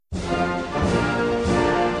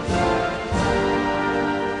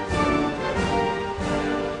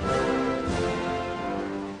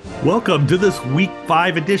Welcome to this Week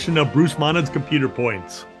 5 edition of Bruce Monnin's Computer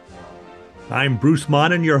Points. I'm Bruce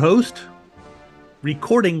Monnin, your host,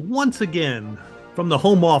 recording once again from the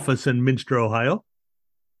home office in Minster, Ohio,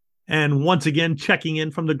 and once again checking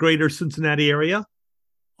in from the greater Cincinnati area,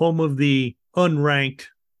 home of the unranked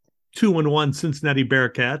 2-1 Cincinnati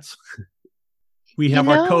Bearcats. We have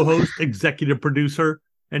our co-host, executive producer,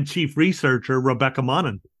 and chief researcher, Rebecca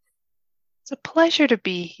Monnin. It's a pleasure to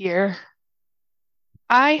be here.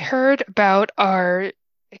 I heard about our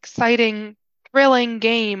exciting, thrilling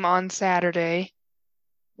game on Saturday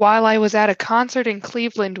while I was at a concert in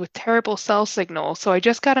Cleveland with terrible cell signal. So I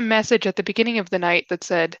just got a message at the beginning of the night that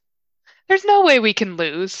said, "There's no way we can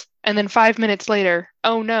lose." And then 5 minutes later,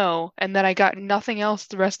 "Oh no." And then I got nothing else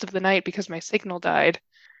the rest of the night because my signal died.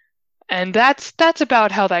 And that's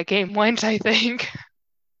about how that game went, I think.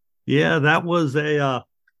 Yeah, that was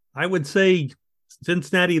I would say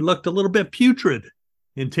Cincinnati looked a little bit putrid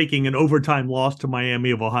in taking an overtime loss to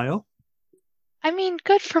Miami of Ohio. I mean,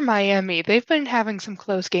 good for Miami. They've been having some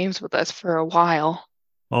close games with us for a while.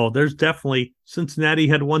 Oh, there's definitely, Cincinnati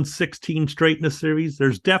had won 16 straight in the series.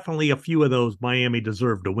 There's definitely a few of those Miami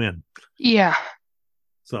deserved to win. Yeah.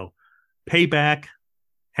 So payback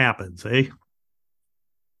happens, eh?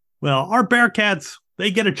 Well, our Bearcats,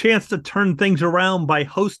 they get a chance to turn things around by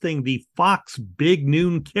hosting the Fox Big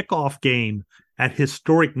Noon kickoff game at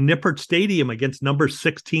historic Nippert Stadium against number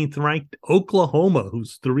 16th ranked Oklahoma,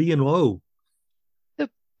 who's 3-0. The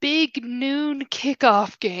Big Noon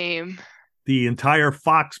kickoff game. The entire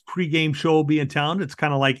Fox pregame show will be in town. It's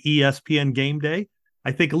kind of like ESPN game day.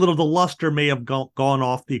 I think a little of the luster may have gone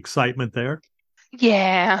off the excitement there.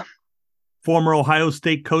 Yeah. Former Ohio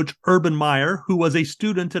State coach Urban Meyer, who was a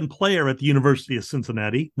student and player at the University of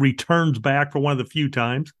Cincinnati, returns back for one of the few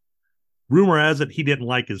times. Rumor has it he didn't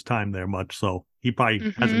like his time there much, so he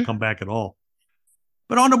probably hasn't come back at all.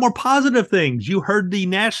 But on to more positive things. You heard the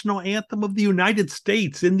national anthem of the United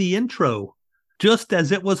States in the intro, just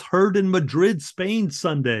as it was heard in Madrid, Spain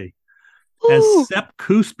Sunday, as Sepp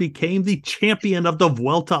Kuss became the champion of the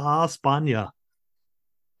Vuelta a España.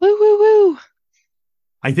 Woo, woo, woo.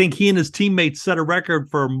 I think he and his teammates set a record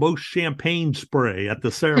for most champagne spray at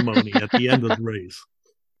the ceremony at the end of the race.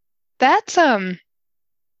 That's,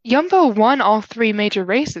 Jumbo won all three major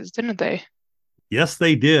races, didn't they? Yes,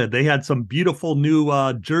 they did. They had some beautiful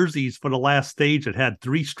new jerseys for the last stage that had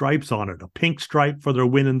 3 stripes on it. A pink stripe for their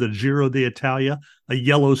win in the Giro d'Italia, a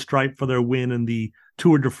yellow stripe for their win in the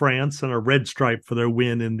Tour de France, and a red stripe for their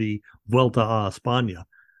win in the Vuelta a España.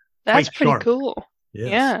 That's pretty cool. Yes.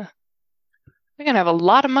 Yeah. We're going to have a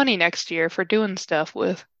lot of money next year for doing stuff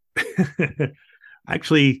with.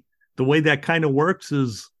 Actually, the way that kind of works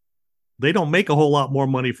is they don't make a whole lot more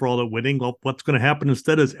money for all the winning. Well, what's going to happen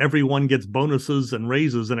instead is everyone gets bonuses and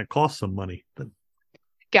raises, and it costs some money.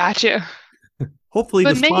 Gotcha. Hopefully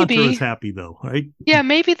the sponsor is happy, though, right? Yeah,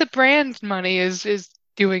 maybe the brand money is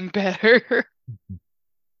doing better.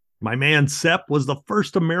 My man Sepp was the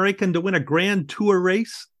first American to win a Grand Tour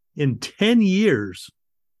race in 10 years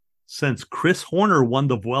since Chris Horner won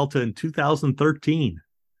the Vuelta in 2013.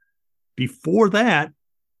 Before that,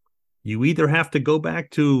 you either have to go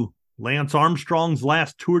back to Lance Armstrong's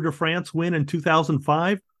last Tour de France win in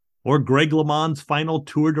 2005 or Greg LeMond's final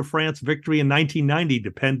Tour de France victory in 1990,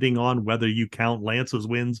 depending on whether you count Lance's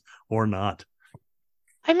wins or not.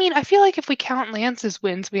 I mean, I feel like if we count Lance's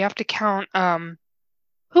wins, we have to count,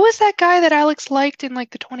 who was that guy that Alex liked in like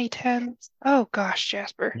the 2010s? Oh gosh,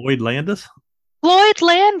 Jasper. Lloyd Landis? Lloyd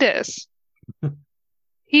Landis.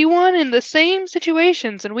 He won in the same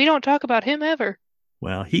situations, and we don't talk about him ever.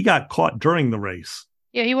 Well, he got caught during the race.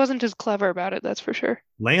 Yeah, he wasn't as clever about it, that's for sure.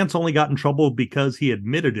 Lance only got in trouble because he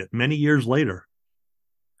admitted it many years later.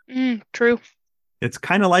 True. It's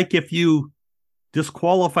kind of like if you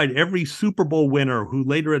disqualified every Super Bowl winner who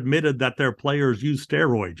later admitted that their players used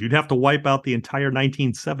steroids. You'd have to wipe out the entire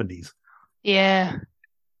 1970s. Yeah.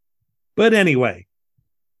 But anyway,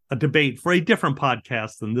 a debate for a different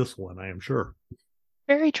podcast than this one, I am sure.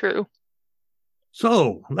 Very true.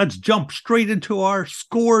 So let's jump straight into our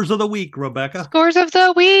scores of the week, Rebecca. Scores of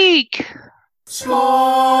the week.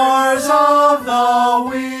 Scores of the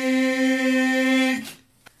week.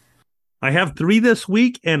 I have 3 this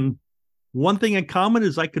week, and one thing in common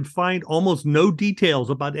is I could find almost no details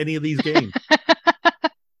about any of these games.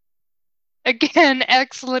 Again,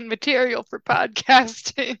 excellent material for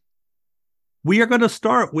podcasting. We are going to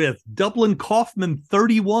start with Dublin Kaufman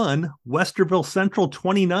 31, Westerville Central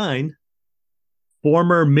 29.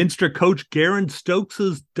 Former Minster coach Garen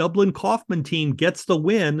Stokes' Dublin Kaufman team gets the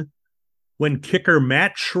win when kicker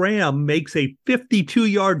Matt Schramm makes a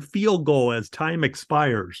 52-yard field goal as time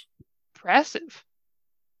expires. Impressive.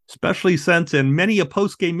 especially since in many a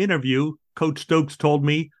post-game interview, Coach Stokes told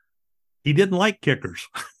me he didn't like kickers.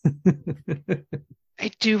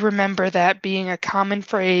 I do remember that being a common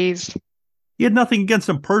phrase. He had nothing against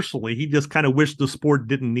him personally. He just kind of wished the sport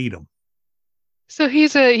didn't need him. So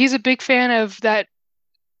he's a big fan of that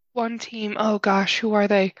one team. Oh gosh, who are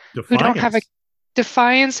they? Who don't have a Defiance.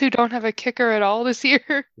 Defiance, who don't have a kicker at all this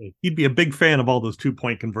year. He'd be a big fan of all those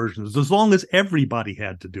 2-point conversions as long as everybody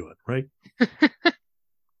had to do it, right?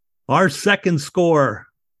 Our second score,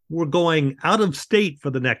 we're going out of state for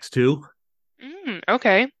the next two.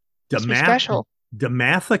 Okay. Must be special.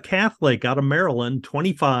 DeMatha Catholic out of Maryland,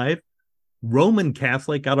 25. Roman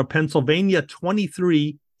Catholic out of Pennsylvania,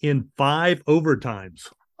 23 in 5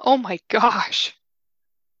 overtimes. Oh my gosh.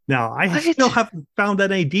 Now, I still haven't found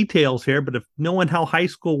out any details here, but if knowing how high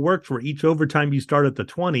school works, where each overtime you start at the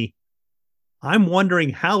 20, I'm wondering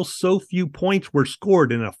how so few points were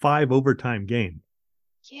scored in a 5 overtime game.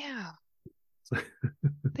 Yeah.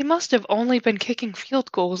 They must have only been kicking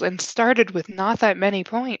field goals and started with not that many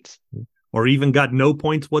points. Or even got no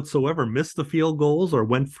points whatsoever, missed the field goals, or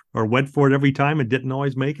went for it every time and didn't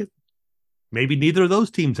always make it. Maybe neither of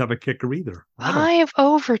those teams have a kicker either. 5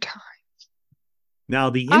 overtime. Now,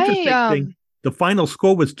 the interesting thing, the final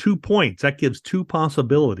score was 2 points. That gives 2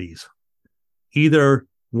 possibilities. Either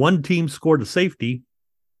one team scored a safety,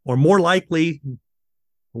 or more likely,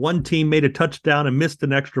 one team made a touchdown and missed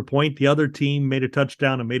an extra point. The other team made a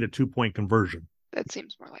touchdown and made a 2-point conversion. That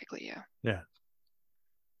seems more likely, yeah. Yeah.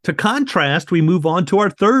 To contrast, we move on to our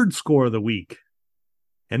third score of the week.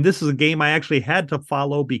 And this is a game I actually had to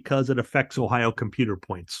follow because it affects Ohio computer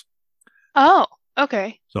points. Oh,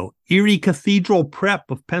 okay. So Erie Cathedral Prep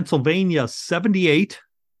of Pennsylvania, 78.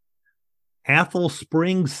 Athol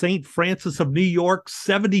Springs St. Francis of New York,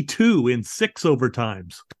 72 in 6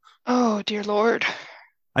 overtimes. Oh, dear Lord.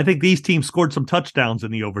 I think these teams scored some touchdowns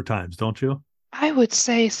in the overtimes, don't you? I would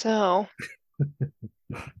say so.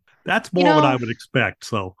 That's more what I would expect.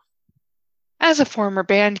 So, as a former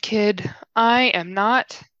band kid, I'm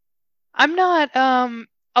not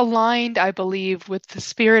aligned, I believe, with the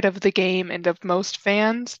spirit of the game and of most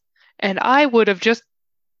fans, and I would have just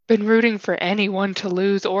been rooting for anyone to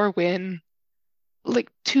lose or win,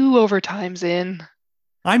 like 2 overtimes in.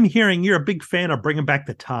 I'm hearing you're a big fan of bringing back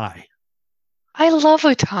the tie. I love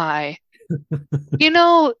a tie.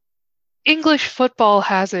 English football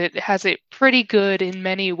has it pretty good in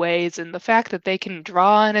many ways, and the fact that they can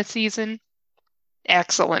draw in a season,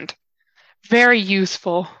 excellent. Very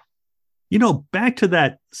useful. Back to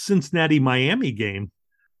that Cincinnati-Miami game,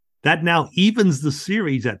 that now evens the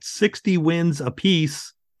series at 60 wins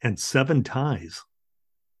apiece and 7 ties.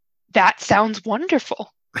 That sounds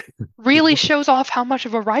wonderful. Really shows off how much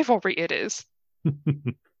of a rivalry it is.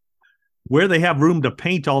 Where they have room to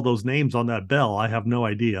paint all those names on that bell, I have no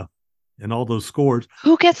idea. And all those scores.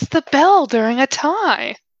 Who gets the bell during a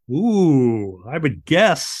tie? Ooh, I would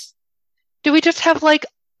guess. Do we just have like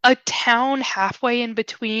a town halfway in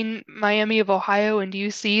between Miami of Ohio and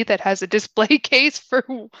UC that has a display case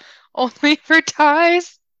only for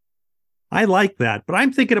ties? I like that, but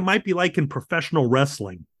I'm thinking it might be like in professional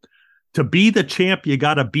wrestling. To be the champ, you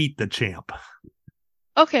got to beat the champ.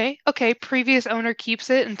 Okay. Previous owner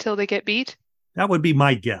keeps it until they get beat? That would be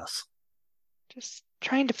my guess. Just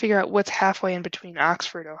trying to figure out what's halfway in between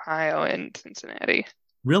Oxford, Ohio, and Cincinnati.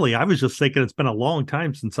 Really, I was just thinking it's been a long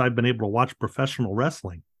time since I've been able to watch professional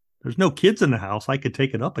wrestling. There's no kids in the house. I could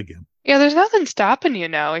take it up again. Yeah, there's nothing stopping you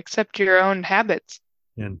now except your own habits.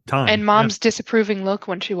 And time. And mom's disapproving look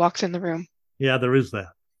when she walks in the room. Yeah, there is that.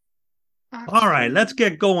 All right, let's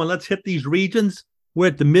get going. Let's hit these regions. We're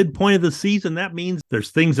at the midpoint of the season. That means there's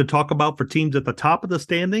things to talk about for teams at the top of the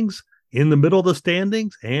standings, in the middle of the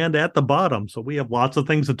standings, and at the bottom. So we have lots of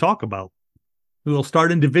things to talk about. We will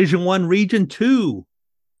start in Division I, Region 2.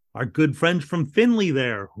 Our good friends from Findlay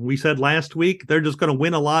there. We said last week they're just going to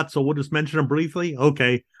win a lot, so we'll just mention them briefly.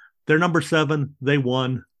 Okay, they're number 7. They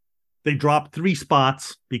won. They dropped 3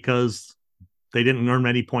 spots because they didn't earn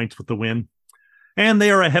many points with the win. And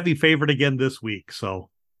they are a heavy favorite again this week. So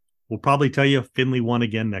we'll probably tell you Findlay won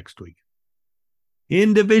again next week.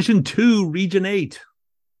 In Division 2, Region 8,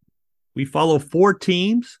 we follow 4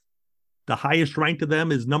 teams. The highest ranked of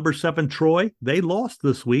them is number 7, Troy. They lost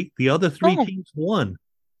this week. The other 3 teams won.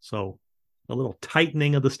 So a little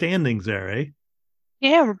tightening of the standings there, eh?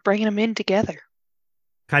 Yeah, we're bringing them in together.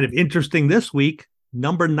 Kind of interesting this week.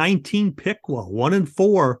 Number 19, Piqua,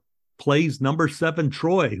 1-4, plays number 7,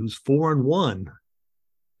 Troy, who's 4-1.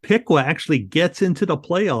 Piqua actually gets into the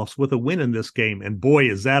playoffs with a win in this game. And boy,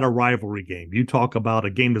 is that a rivalry game. You talk about a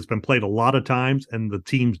game that's been played a lot of times and the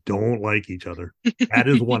teams don't like each other. That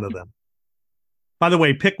is one of them. By the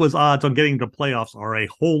way, Pickwa's odds on getting to playoffs are a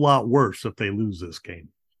whole lot worse if they lose this game.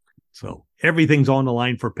 So everything's on the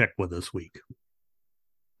line for Pickwa this week.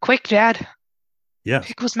 Quick, Dad. Yes.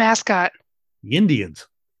 Pickwa's mascot. The Indians.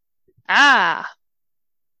 Ah.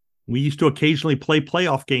 We used to occasionally play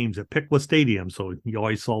playoff games at Pickwa Stadium, so you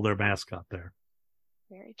always saw their mascot there.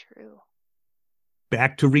 Very true.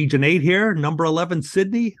 Back to Region 8 here. Number 11,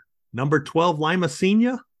 Sydney. Number 12, Lima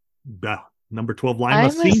Senior. Number 12,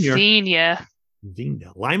 Lima Senior.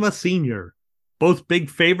 Lima Senior. Both big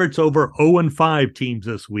favorites over 0-5 teams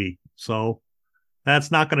this week. So that's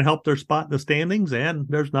not going to help their spot in the standings, and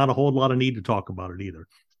there's not a whole lot of need to talk about it either.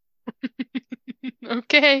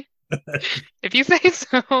 Okay. If you say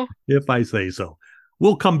so. If I say so.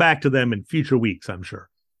 We'll come back to them in future weeks, I'm sure.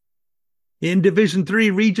 In Division 3,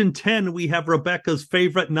 Region 10, we have Rebecca's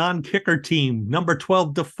favorite non-kicker team, number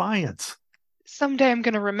 12, Defiance. Someday I'm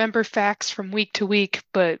going to remember facts from week to week,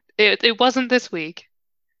 but it wasn't this week.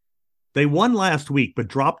 They won last week, but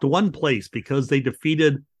dropped one place because they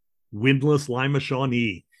defeated winless Lima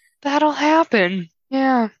Shawnee. That'll happen.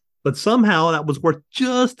 Yeah. But somehow that was worth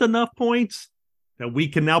just enough points that we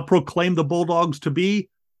can now proclaim the Bulldogs to be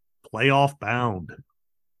playoff bound.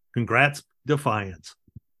 Congrats, Defiance.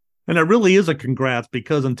 And it really is a congrats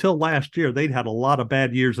because until last year, they'd had a lot of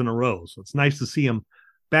bad years in a row. So it's nice to see them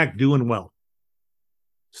back doing well.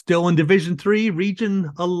 Still in Division 3, Region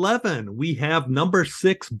 11, we have number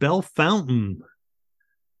 6, Bell Fountain.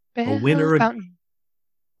 A winner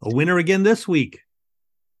again this week.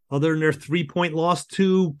 Other than their 3-point loss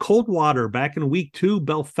to Coldwater back in week 2,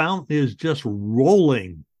 Bell Fountain is just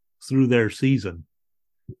rolling through their season.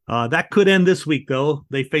 That could end this week, though.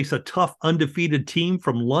 They face a tough, undefeated team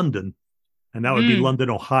from London, and that would be London,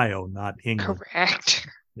 Ohio, not England. Correct.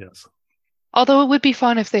 Yes. Although it would be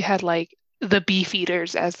fun if they had, like, the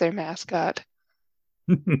Beefeaters as their mascot.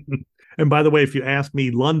 And by the way, if you ask me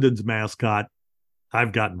London's mascot,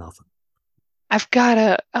 I've got nothing.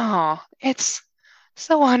 It's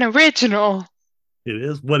so unoriginal. It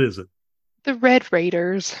is? What is it? The Red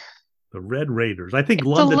Raiders. The Red Raiders. I think It's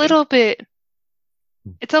London...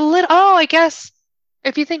 I guess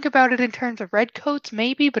if you think about it in terms of redcoats,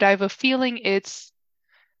 maybe, but I have a feeling it's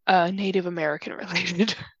Native American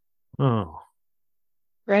related. Oh.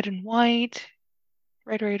 Red and white.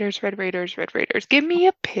 Red Raiders, Red Raiders, Red Raiders. Give me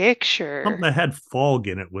a picture. Something that had fog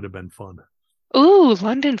in it would have been fun. Ooh,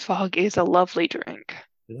 London Fog is a lovely drink.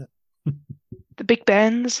 Yeah. The Big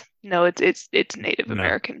Bens? No, it's Native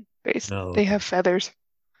American based. No. They have feathers.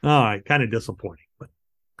 All right, kind of disappointing, but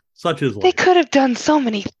such is life. They could have done so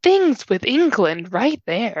many things with England right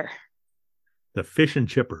there. The fish and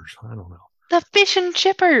chippers. I don't know. The fish and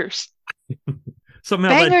chippers. Somehow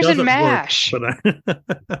Bangers that doesn't and mash. work.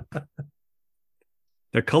 But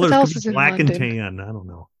their colors could be black and tan. I don't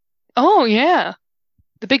know. Oh, yeah.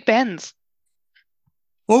 The Big Bens.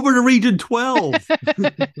 Over to Region 12.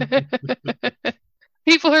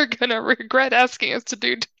 People are going to regret asking us to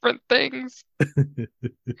do different things.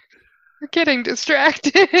 We're getting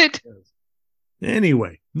distracted.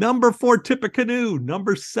 Anyway, number 4, Tippecanoe.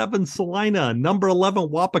 Number 7, Salina. Number 11,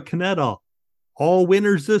 Wapakoneta. All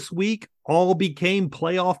winners this week, all became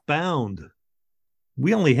playoff bound.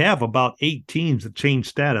 We only have about 8 teams that changed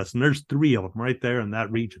status, and there's 3 of them right there in that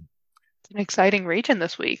region. It's an exciting region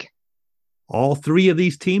this week. All 3 of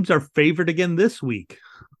these teams are favored again this week.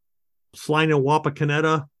 Salina and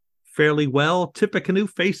Wapakoneta fairly well. Tippecanoe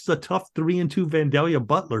faces a tough 3-2 Vandalia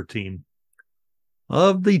Butler team.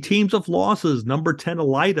 Of the teams of losses, number 10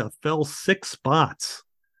 Elida fell 6 spots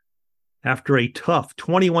after a tough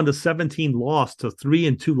 21-17 loss to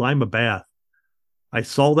 3-2 Lima Bath. I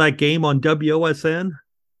saw that game on WOSN.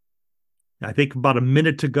 I think about a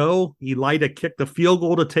minute to go, Elida kicked the field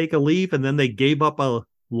goal to take a lead, and then they gave up a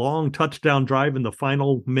long touchdown drive in the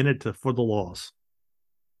final minute for the loss.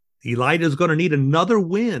 Elida is going to need another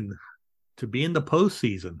win to be in the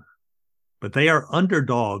postseason, but they are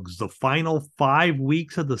underdogs the final 5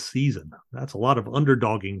 weeks of the season. That's a lot of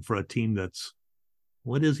underdogging for a team that's,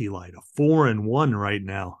 what is Elida? 4-1 right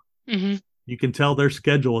now. Mm-hmm. You can tell their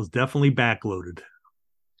schedule is definitely backloaded.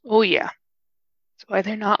 Oh, yeah. That's why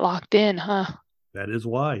they're not locked in, huh? That is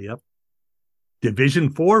why, yep.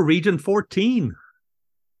 Division 4, Region 14.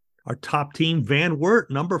 Our top team, Van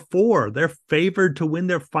Wert, number 4. They're favored to win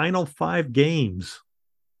their final 5 games.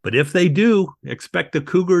 But if they do, expect the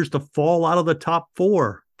Cougars to fall out of the top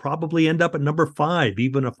 4, probably end up at number 5,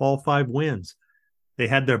 even if all 5 wins. They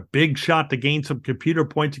had their big shot to gain some computer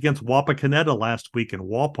points against Wapakoneta last week, and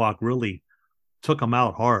Wapak really took them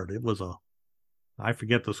out hard. It was I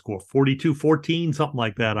forget the score, 42-14, something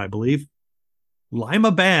like that, I believe.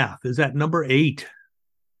 Lima Bath is at number 8.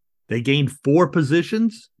 They gained 4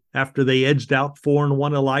 positions after they edged out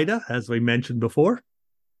 4-1 Elida, as we mentioned before.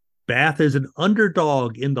 Bath is an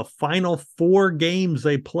underdog in the final 4 games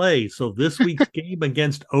they play. So this week's game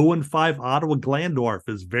against 0-5 Ottawa Glandorf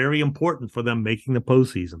is very important for them making the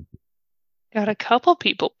postseason. Got a couple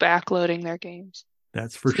people backloading their games.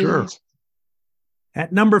 That's for sure.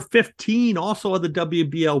 At number 15, also of the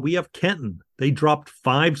WBL, we have Kenton. They dropped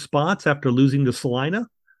 5 spots after losing to Salina.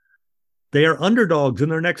 They are underdogs in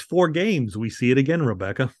their next 4 games. We see it again,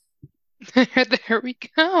 Rebecca. There we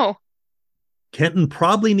go. Kenton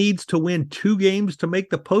probably needs to win 2 games to make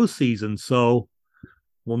the postseason, so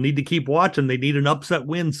we'll need to keep watching. They need an upset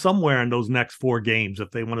win somewhere in those next 4 games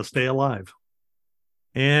if they want to stay alive.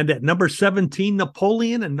 And at number 17,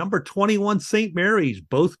 Napoleon, and number 21, St. Mary's,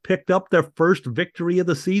 both picked up their first victory of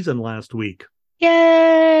the season last week.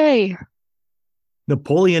 Yay!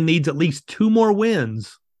 Napoleon needs at least 2 more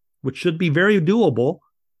wins, which should be very doable.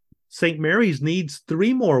 St. Mary's needs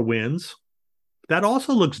 3 more wins. That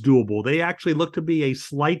also looks doable. They actually look to be a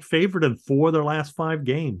slight favorite in 4 of their last 5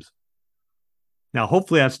 games. Now,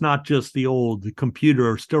 hopefully that's not just the old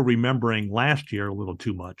computer still remembering last year a little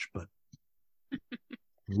too much, but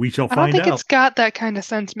we shall find out. I don't think it's got that kind of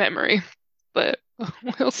sense memory, but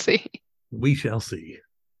we'll see. We shall see.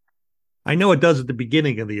 I know it does at the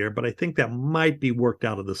beginning of the year, but I think that might be worked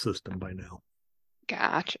out of the system by now.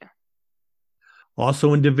 Gotcha.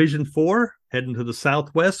 Also in Division 4, heading to the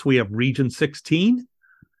Southwest, we have Region 16.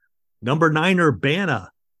 Number 9,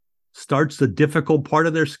 Urbana, starts the difficult part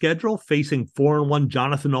of their schedule, facing 4-1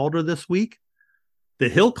 Jonathan Alder this week. The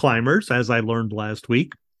Hill Climbers, as I learned last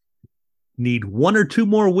week, need 1 or 2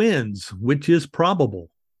 more wins, which is probable.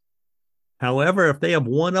 However, if they have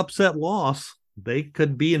 1 upset loss, they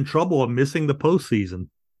could be in trouble of missing the postseason.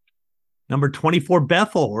 Number 24,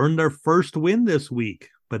 Bethel, earned their first win this week,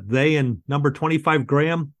 but they and number 25,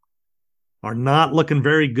 Graham, are not looking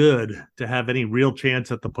very good to have any real chance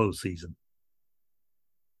at the postseason.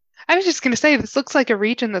 I was just going to say, this looks like a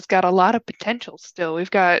region that's got a lot of potential still. We've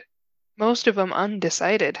got most of them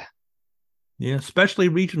undecided. Yeah, especially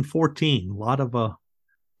Region 14. A lot of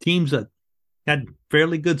teams that had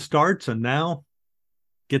fairly good starts and now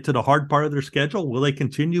get to the hard part of their schedule. Will they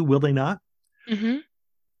continue? Will they not? Mm-hmm.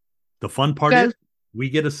 The fun part is we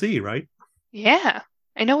get to see, right? Yeah.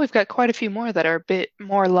 I know we've got quite a few more that are a bit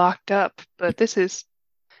more locked up, but this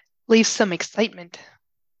leaves some excitement,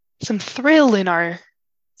 some thrill in our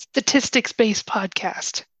statistics-based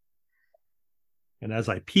podcast. And as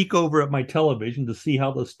I peek over at my television to see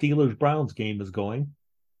how the Steelers-Browns game is going,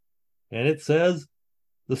 and it says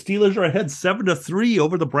the Steelers are ahead 7-3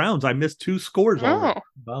 over the Browns. I missed 2 scores already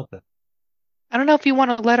about that. I don't know if you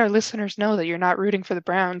want to let our listeners know that you're not rooting for the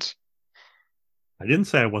Browns. I didn't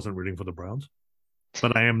say I wasn't rooting for the Browns,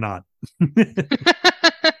 but I am not.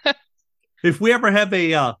 If we ever have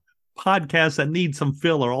a podcast that needs some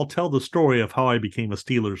filler, I'll tell the story of how I became a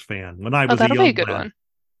Steelers fan when I was a young man. That'll be a good one.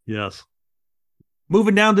 Yes.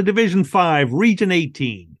 Moving down to Division 5, Region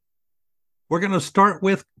 18. We're going to start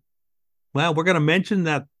with, we're going to mention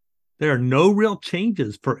that there are no real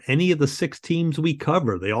changes for any of the 6 teams we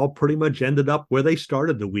cover. They all pretty much ended up where they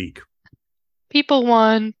started the week. People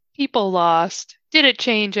won, people lost. Did it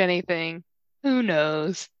change anything? Who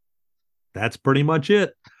knows? That's pretty much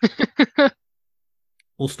it.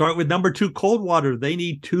 We'll start with number 2, Coldwater. They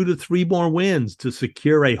need 2 to 3 more wins to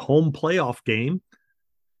secure a home playoff game.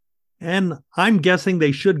 And I'm guessing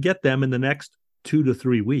they should get them in the next 2 to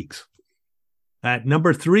 3 weeks. At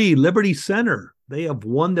number 3, Liberty Center. They have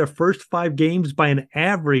won their first 5 games by an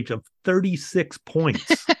average of 36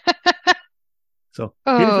 points. So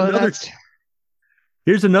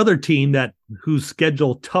here's another team whose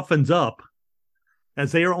schedule toughens up,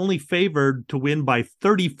 as they are only favored to win by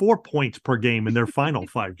 34 points per game in their final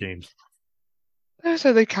 5 games. Those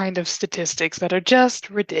are the kind of statistics that are just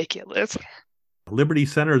ridiculous. Liberty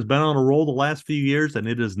Center has been on a roll the last few years, and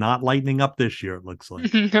it is not lightening up this year, it looks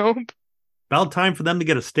like. Nope. About time for them to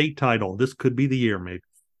get a state title. This could be the year, maybe.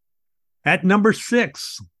 At number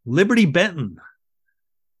 6, Liberty Benton.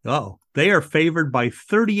 They are favored by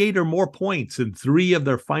 38 or more points in 3 of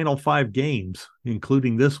their final 5 games,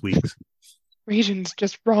 including this week's. Region's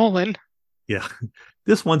just rolling. Yeah,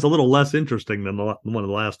 this one's a little less interesting than one of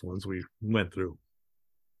the last ones we went through.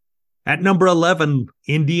 At number 11,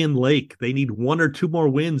 Indian Lake. They need 1 or 2 more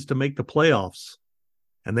wins to make the playoffs,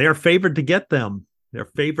 and they are favored to get them. They're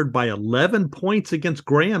favored by 11 points against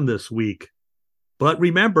Graham this week. But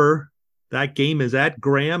remember, that game is at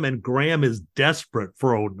Graham, and Graham is desperate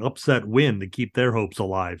for an upset win to keep their hopes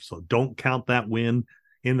alive. So don't count that win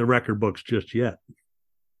in the record books just yet.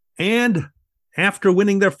 And After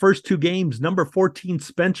winning their first 2 games, number 14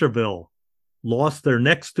 Spencerville lost their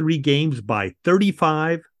next 3 games by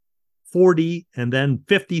 35, 40, and then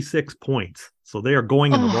 56 points. So they are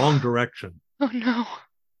going in the wrong direction. Oh no.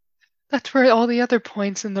 That's where all the other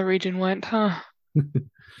points in the region went, huh?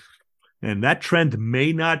 And that trend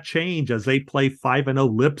may not change as they play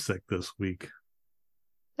 5-0 Leipzig this week.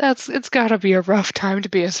 It's got to be a rough time to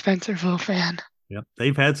be a Spencerville fan. Yep,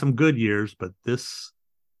 they've had some good years, but this,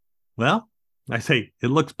 well, I say it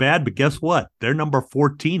looks bad, but guess what? They're number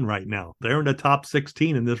 14 right now. They're in the top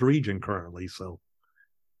 16 in this region currently. So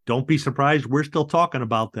don't be surprised. We're still talking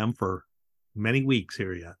about them for many weeks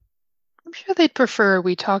here yet. I'm sure they'd prefer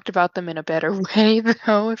we talked about them in a better way,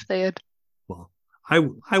 though, if they had. Well,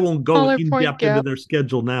 I won't go Smaller in point depth into gap. their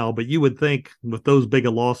schedule now, but you would think with those big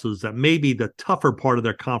of losses that maybe the tougher part of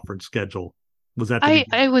their conference schedule was at the beginning.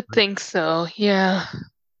 I would think so, yeah.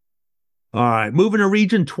 All right, moving to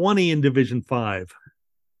Region 20 in Division 5.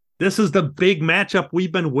 This is the big matchup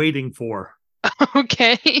we've been waiting for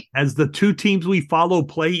Okay. as the 2 teams we follow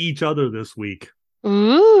play each other this week.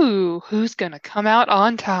 Ooh, who's gonna come out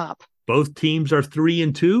on top? Both teams are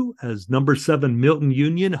 3-2 as number 7 Milton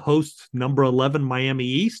Union hosts number 11 Miami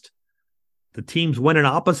East. The teams went in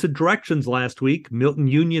opposite directions last week. Milton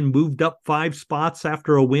Union moved up 5 spots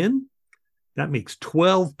after a win. That makes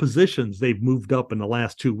 12 positions they've moved up in the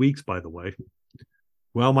last 2 weeks, by the way.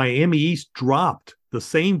 Well, Miami East dropped the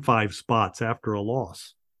same 5 spots after a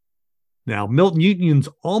loss. Now, Milton Union's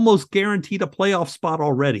almost guaranteed a playoff spot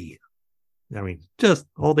already. I mean, just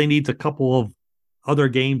all they need is a couple of other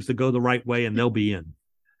games to go the right way, and they'll be in.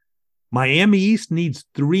 Miami East needs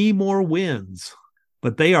 3 more wins,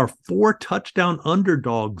 but they are 4 touchdown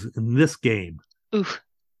underdogs in this game. Oof.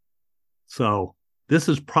 So this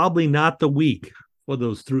is probably not the week for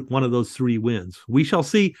one of those 3 wins. We shall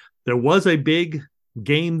see. There was a big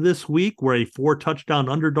game this week where a 4 touchdown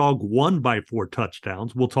underdog won by 4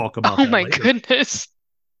 touchdowns. We'll talk about that later. Oh my goodness.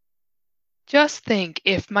 Just think,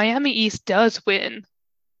 if Miami East does win,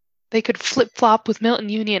 they could flip-flop with Milton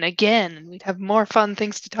Union again, and we'd have more fun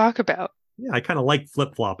things to talk about. Yeah, I kind of like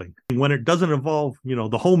flip-flopping when it doesn't involve,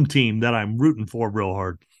 the home team that I'm rooting for real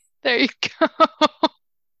hard. There you go.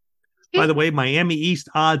 By the way, Miami East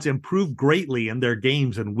odds improved greatly in their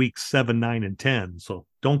games in weeks 7, 9, and 10. So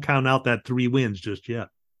don't count out that 3 wins just yet.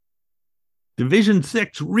 Division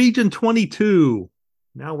 6, Region 22.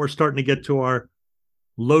 Now we're starting to get to our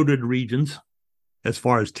loaded regions as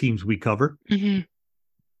far as teams we cover. Mm-hmm.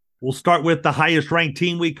 We'll start with the highest ranked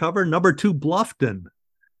team we cover, number 2, Bluffton.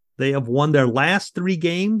 They have won their last 3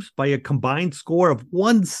 games by a combined score of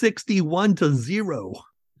 161-0.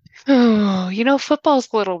 Oh, football's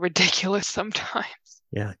a little ridiculous sometimes.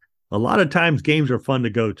 Yeah, a lot of times games are fun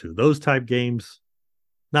to go to. Those type games,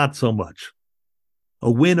 not so much.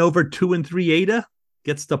 A win over 2-3 Ada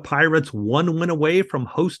gets the Pirates 1 win away from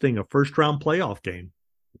hosting a first-round playoff game.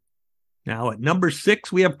 Now, at number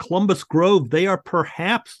 6, we have Columbus Grove. They are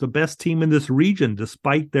perhaps the best team in this region,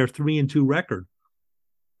 despite their 3-2 record.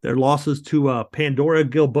 Their losses to Pandora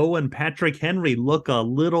Gilboa and Patrick Henry look a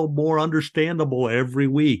little more understandable every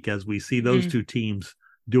week as we see those 2 teams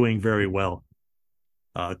doing very well.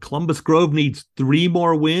 Columbus Grove needs 3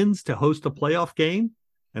 more wins to host a playoff game,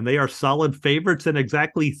 and they are solid favorites in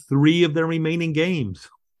exactly 3 of their remaining games.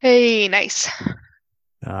 Hey, nice.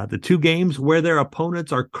 The 2 games where their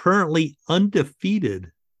opponents are currently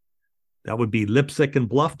undefeated, that would be Leipzig and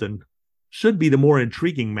Bluffton, should be the more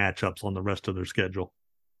intriguing matchups on the rest of their schedule.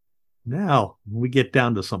 Now we get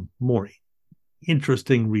down to some more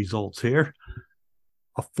interesting results here.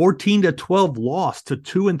 A 14-12 loss to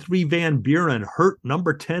 2-3 Van Buren hurt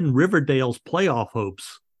number 10 Riverdale's playoff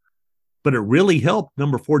hopes, but it really helped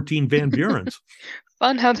number 14 Van Buren's.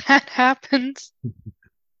 Fun how that happens.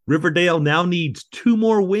 Riverdale now needs 2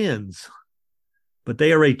 more wins, but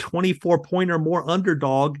they are a 24-point or more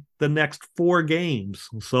underdog the next 4 games,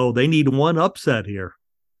 so they need 1 upset here.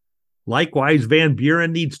 Likewise, Van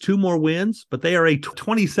Buren needs 2 more wins, but they are a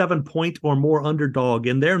 27-point or more underdog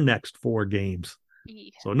in their next 4 games. Yeah.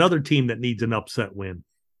 So another team that needs an upset win,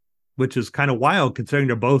 which is kind of wild considering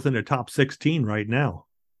they're both in the top 16 right now.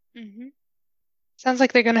 Mm-hmm. Sounds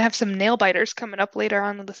like they're going to have some nail biters coming up later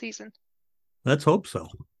on in the season. Let's hope so.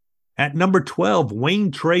 At number 12,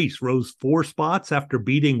 Wayne Trace rose 4 spots after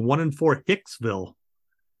beating 1-4 Hicksville,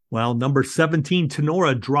 while number 17,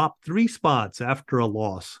 Tenora, dropped 3 spots after a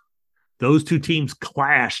loss. Those 2 teams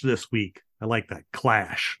clash this week. I like that,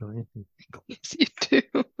 clash. Yes, you do.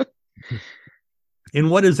 In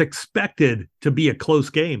what is expected to be a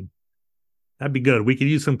close game. That'd be good. We could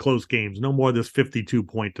use some close games. No more of this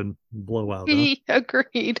 52-point blowout. Huh?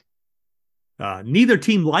 Agreed. Neither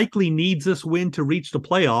team likely needs this win to reach the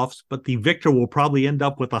playoffs, but the victor will probably end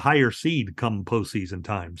up with a higher seed come postseason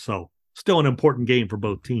time. So still an important game for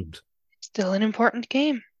both teams. Still an important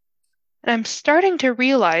game. And I'm starting to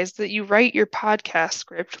realize that you write your podcast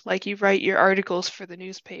script like you write your articles for the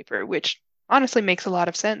newspaper, which honestly makes a lot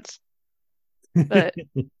of sense. But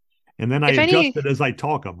and then I adjust it as I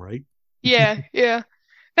talk them, right? Yeah. If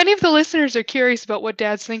any of the listeners are curious about what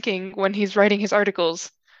Dad's thinking when he's writing his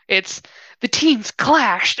articles, it's the teams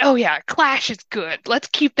clashed. Oh yeah, clash is good. Let's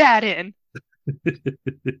keep that in.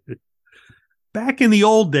 Back in the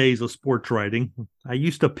old days of sports writing, I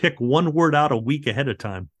used to pick one word out a week ahead of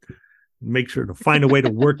time, make sure to find a way to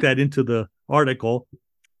work that into the article.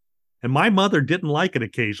 And my mother didn't like it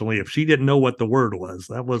occasionally if she didn't know what the word was.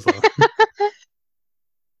 That was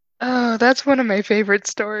Oh, that's one of my favorite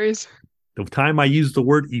stories. The time I used the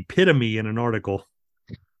word epitome in an article.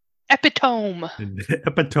 Epitome.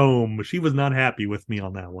 Epitome. She was not happy with me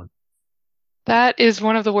on that one. That is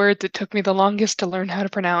one of the words that took me the longest to learn how to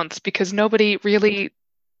pronounce because nobody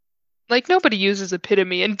uses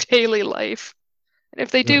epitome in daily life. And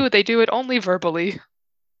if they do, they do it only verbally.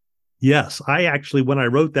 Yes, I actually, when I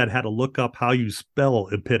wrote that, had to look up how you spell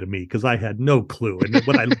epitome because I had no clue. And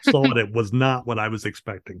when I saw it was not what I was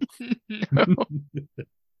expecting. No.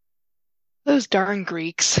 Those darn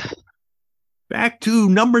Greeks. Back to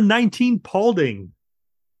number 19, Paulding.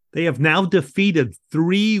 They have now defeated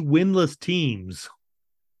 3 winless teams.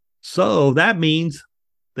 So that means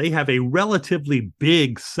they have a relatively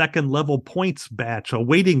big second-level points batch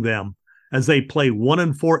awaiting them as they play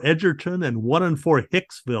 1-4 Edgerton and 1-4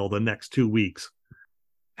 Hicksville the next 2 weeks.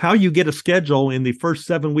 How you get a schedule in the first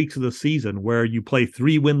 7 weeks of the season where you play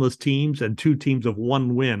 3 winless teams and 2 teams of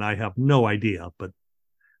 1 win, I have no idea, but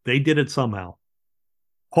they did it somehow.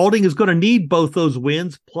 Paulding is going to need both those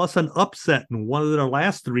wins plus an upset in one of their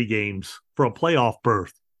last 3 games for a playoff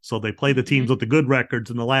berth. So they play the teams with the good records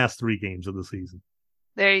in the last 3 games of the season.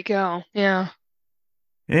 There you go. Yeah.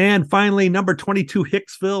 And finally, number 22,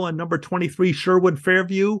 Hicksville, and number 23, Sherwood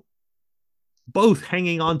Fairview, both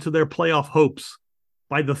hanging on to their playoff hopes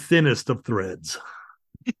by the thinnest of threads.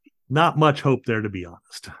 Not much hope there, to be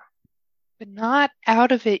honest. But not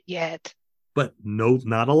out of it yet. But no,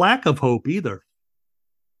 not a lack of hope either.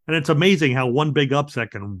 And it's amazing how one big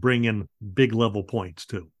upset can bring in big level points,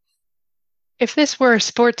 too. If this were a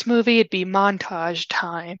sports movie, it'd be montage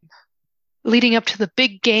time, leading up to the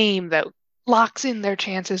big game that locks in their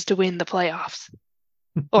chances to win the playoffs,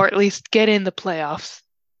 or at least get in the playoffs.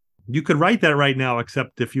 You could write that right now,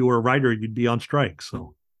 except if you were a writer, you'd be on strike.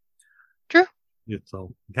 So true.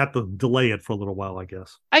 So you have to delay it for a little while, I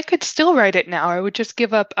guess. I could still write it now. I would just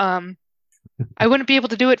give up. I wouldn't be able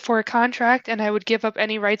to do it for a contract, and I would give up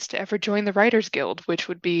any rights to ever join the Writers Guild, which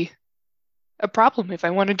would be a problem if I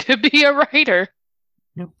wanted to be a writer.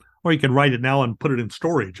 Yep. Or you can write it now and put it in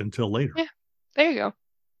storage until later. Yeah, there you go.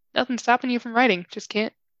 Nothing's stopping you from writing. Just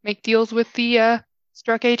can't make deals with the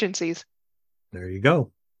struck agencies. There you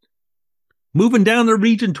go. Moving down to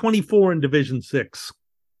Region 24 in Division 6.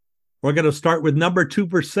 We're going to start with number 2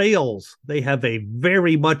 Versailles. They have a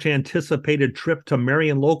very much anticipated trip to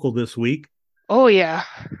Marion Local this week. Oh, yeah.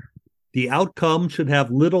 The outcome should have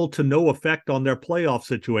little to no effect on their playoff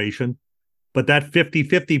situation, but that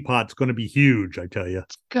 50-50 pot's going to be huge, I tell you.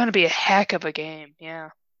 It's going to be a heck of a game, yeah.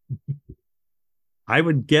 I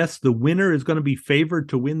would guess the winner is going to be favored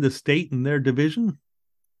to win the state in their division,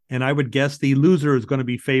 and I would guess the loser is going to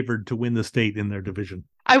be favored to win the state in their division.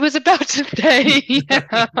 I was about to say,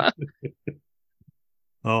 yeah.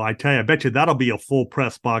 Oh, I tell you, I bet you that'll be a full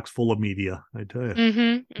press box full of media, I tell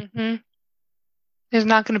you. There's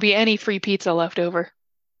not going to be any free pizza left over.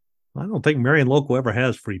 I don't think Marion Local ever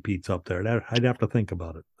has free pizza up there. I'd have to think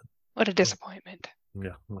about it. What a disappointment.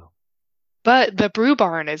 Yeah, well. But the brew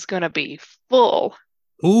barn is going to be full.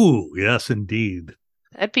 Ooh, yes, indeed.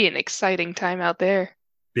 That'd be an exciting time out there.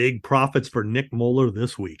 Big profits for Nick Moeller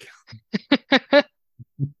this week.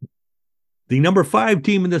 The number 5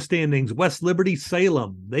 team in the standings, West Liberty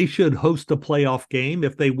Salem. They should host a playoff game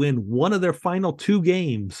if they win one of their final 2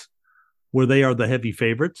 games, where they are the heavy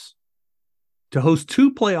favorites. To host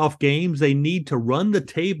 2 playoff games, they need to run the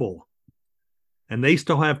table. And they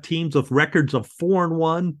still have teams with records of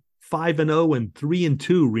 4-1, 5-0, and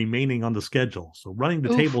 3-2 remaining on the schedule. So running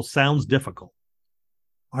the table sounds difficult.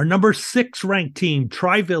 Our number 6 ranked team,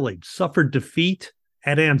 Tri-Village, suffered defeat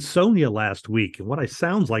at Ansonia last week, and what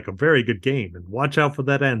sounds like a very good game. And watch out for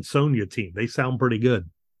that Ansonia team. They sound pretty good.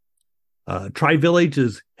 Tri-Village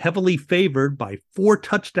is heavily favored by 4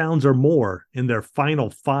 touchdowns or more in their final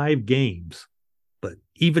 5 games. But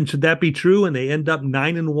even should that be true and they end up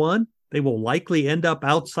 9-1, They will likely end up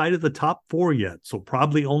outside of the top 4 yet, so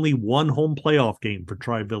probably only one home playoff game for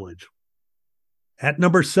Tri-Village. At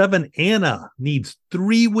number 7, Anna needs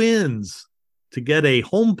 3 wins to get a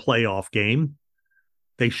home playoff game.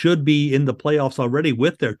 They should be in the playoffs already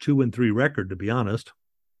with their 2-3 record, to be honest.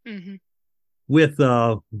 Mm-hmm. With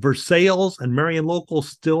Versailles and Marion Local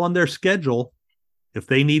still on their schedule, if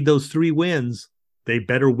they need those 3 wins, they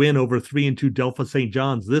better win over 3-2 Delphi St.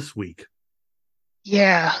 John's this week.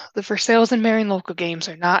 Yeah, the Versailles and Marion Local games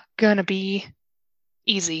are not going to be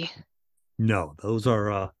easy. No, those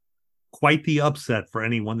are quite the upset for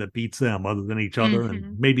anyone that beats them other than each other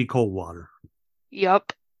and maybe Coldwater.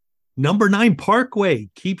 Yup. Number 9, Parkway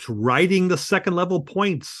keeps riding the second level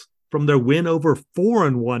points from their win over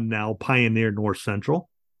 4-1 now, Pioneer North Central.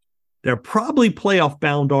 They're probably playoff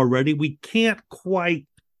bound already. We can't quite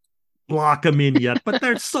lock them in yet, but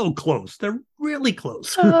they're so close. They're really close.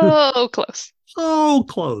 So close. So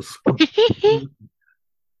close.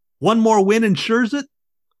 One more win ensures it,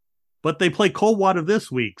 but they play Coldwater this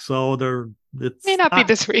week, so it may not be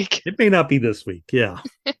this week. It may not be this week, yeah.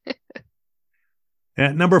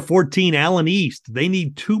 At number 14, Allen East, they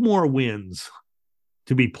need 2 more wins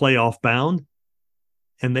to be playoff bound,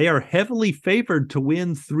 and they are heavily favored to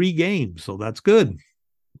win 3 games, so that's good.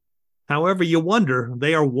 However, you wonder,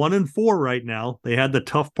 they are 1-4 right now. They had the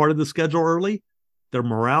tough part of the schedule early. Their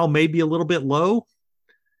morale may be a little bit low,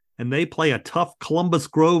 and they play a tough Columbus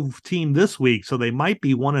Grove team this week, so they might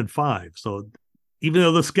be 1-5. So even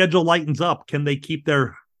though the schedule lightens up, can they keep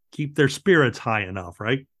their spirits high enough,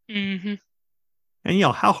 right? Mm-hmm. And,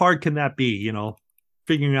 how hard can that be,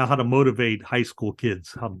 figuring out how to motivate high school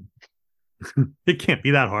kids? It can't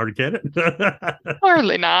be that hard, can it?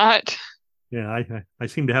 Hardly not. Yeah, I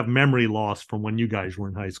seem to have memory loss from when you guys were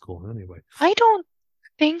in high school. Anyway, I don't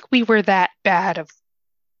think we were that bad.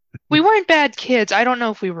 We weren't bad kids. I don't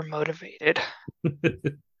know if we were motivated.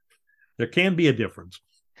 There can be a difference.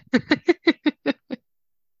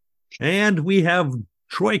 And we have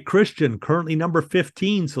Troy Christian, currently number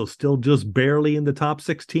 15, so still just barely in the top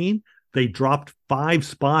 16. They dropped 5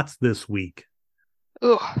 spots this week.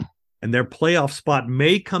 Ugh. And their playoff spot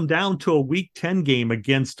may come down to a Week 10 game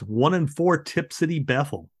against 1-4 Tip City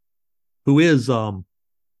Bethel, who is a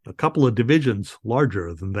couple of divisions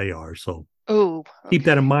larger than they are. So keep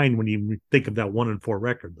that in mind when you think of that 1-4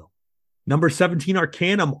 record, though. Number 17,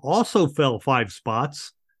 Arcanum, also fell 5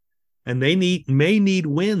 spots, and they may need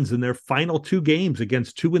wins in their final 2 games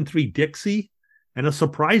against 2-3 Dixie and a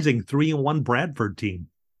surprising 3-1 Bradford team.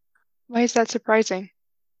 Why is that surprising?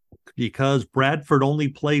 Because Bradford only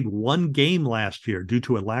played 1 game last year due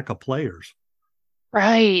to a lack of players.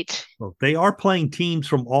 Right. So they are playing teams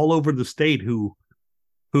from all over the state who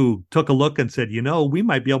took a look and said, we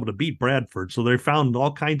might be able to beat Bradford. So they found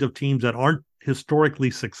all kinds of teams that aren't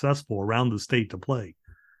historically successful around the state to play.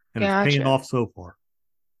 And It's paying off so far.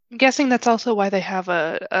 I'm guessing that's also why they have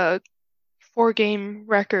a 4-game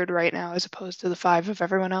record right now as opposed to the 5 of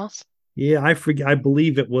everyone else. Yeah, I forget. I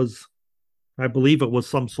believe it was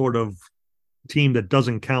some sort of team that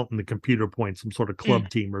doesn't count in the computer points, some sort of club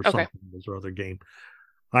team or something was their other game.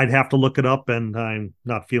 I'd have to look it up, and I'm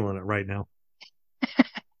not feeling it right now.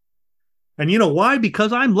 And you know why?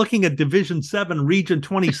 Because I'm looking at Division 7, Region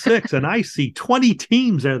 26, and I see 20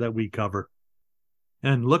 teams there that we cover.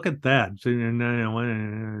 And look at that.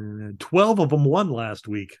 12 of them won last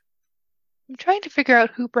week. I'm trying to figure out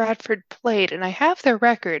who Bradford played, and I have their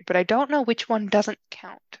record, but I don't know which one doesn't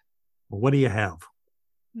count. Well, what do you have?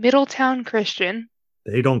 Middletown Christian.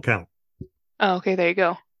 They don't count. Oh, okay, there you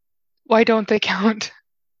go. Why don't they count?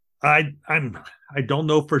 I don't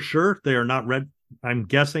know for sure. They are not red. I'm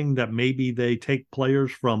guessing that maybe they take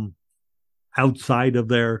players from outside of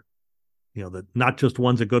their, not just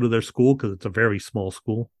ones that go to their school, because it's a very small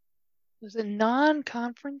school. It was a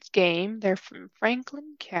non-conference game. They're from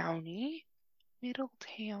Franklin County,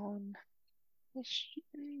 Middletown,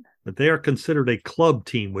 Michigan. But they are considered a club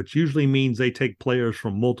team, which usually means they take players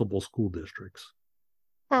from multiple school districts.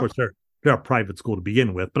 Of course, they're a private school to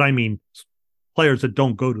begin with, but I mean players that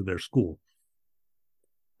don't go to their school.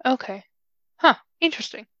 Okay. Huh.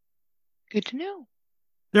 Interesting. Good to know.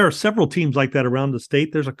 There are several teams like that around the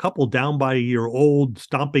state. There's a couple down by your old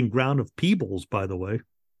stomping ground of Peebles, by the way.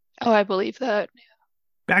 Oh, I believe that.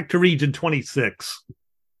 Back to Region 26.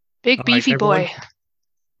 Big beefy boy.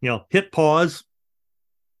 Hit pause,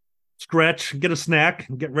 stretch, get a snack,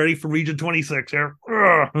 and get ready for Region 26 here.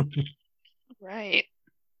 Right.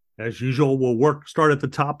 As usual, we'll start at the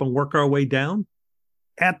top and work our way down.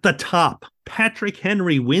 At the top, Patrick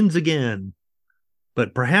Henry wins again,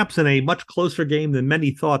 but perhaps in a much closer game than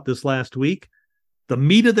many thought this last week. The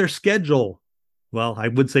meat of their schedule well, I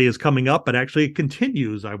would say is coming up, but actually it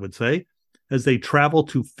continues, I would say, as they travel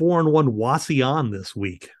to 4-1 Wauseon this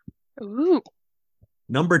week. Ooh.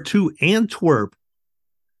 Number 2, Antwerp,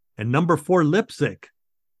 and number 4, Leipzig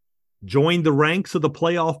joined the ranks of the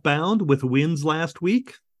playoff bound with wins last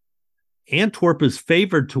week. Antwerp is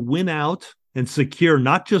favored to win out and secure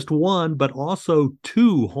not just one, but also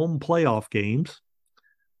 2 home playoff games.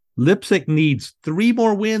 Leipzig needs 3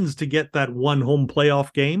 more wins to get that 1 home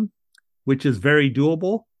playoff game, which is very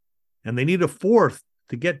doable. And they need a 4th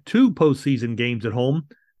to get 2 postseason games at home.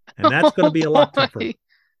 And that's going to be a lot tougher.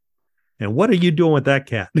 And what are you doing with that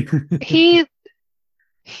cat?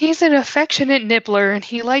 He's an affectionate nibbler, and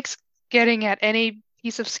he likes getting at any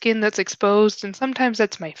piece of skin that's exposed, and sometimes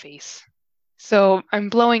that's my face. So I'm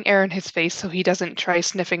blowing air in his face so he doesn't try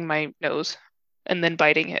sniffing my nose and then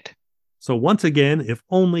biting it. So once again, if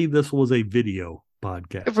only this was a video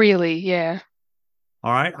podcast. Really, yeah.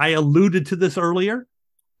 All right. I alluded to this earlier,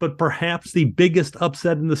 but perhaps the biggest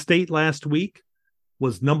upset in the state last week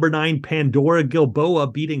was number 9 Pandora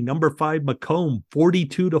Gilboa beating number 5 Macomb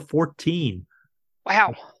 42-14.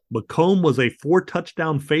 Wow. Macomb was a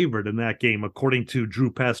 4-touchdown favorite in that game, according to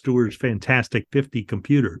Drew Pasteur's Fantastic 50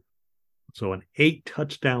 computer. So an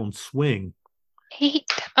 8-touchdown swing. 8?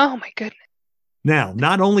 Oh my goodness. Now,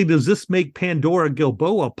 not only does this make Pandora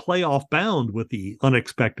Gilboa playoff bound with the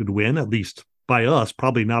unexpected win, at least by us,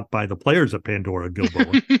 probably not by the players of Pandora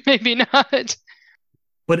Gilboa. Maybe not.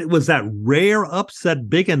 But it was that rare upset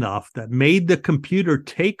big enough that made the computer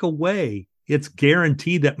take away its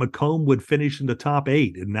guarantee that Macomb would finish in the top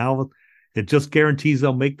 8. And now it just guarantees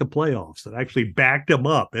they'll make the playoffs. It actually backed them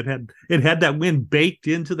up. It had that win baked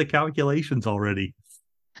into the calculations already.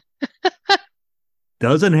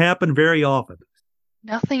 Doesn't happen very often.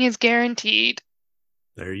 Nothing is guaranteed.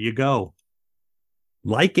 There you go.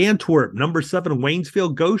 Like Antwerp, number 7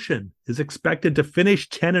 Waynesfield Goshen is expected to finish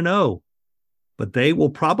 10-0, but they will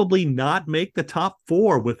probably not make the top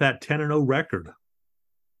 4 with that 10-0 record.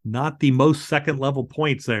 Not the most second-level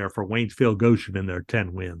points there for Waynesfield Goshen in their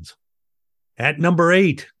 10 wins. At number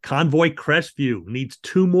 8, Convoy Crestview needs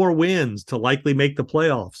 2 more wins to likely make the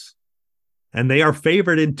playoffs, and they are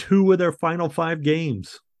favored in 2 of their final 5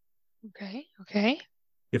 games. Okay.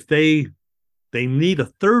 If they need a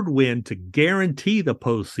 3rd win to guarantee the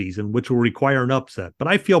postseason, which will require an upset. But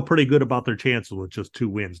I feel pretty good about their chances with just 2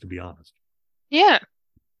 wins, to be honest. Yeah,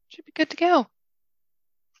 should be good to go.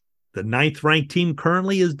 The 9th-ranked team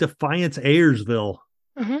currently is Defiance Ayersville.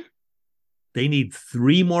 Mm-hmm. They need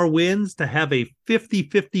 3 more wins to have a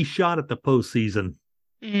 50-50 shot at the postseason.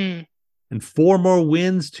 And 4 more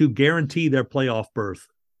wins to guarantee their playoff berth.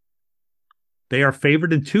 They are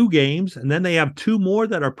favored in 2 games, and then they have 2 more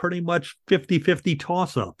that are pretty much 50-50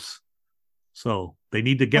 toss-ups. So they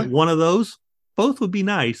need to get one of those. Both would be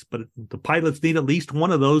nice, but the Pilots need at least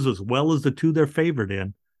one of those as well as the 2 they're favored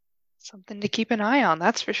in. Something to keep an eye on,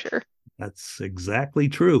 that's for sure. That's exactly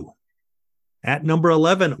true. At number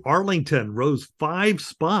 11, Arlington rose 5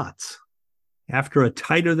 spots after a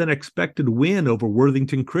tighter-than-expected win over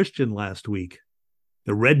Worthington Christian last week.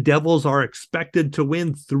 The Red Devils are expected to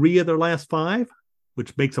win 3 of their last 5,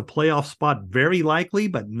 which makes a playoff spot very likely,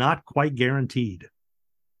 but not quite guaranteed.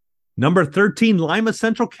 Number 13, Lima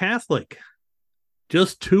Central Catholic.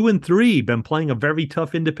 Just 2-3, been playing a very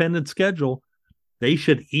tough independent schedule. They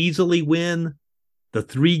should easily win the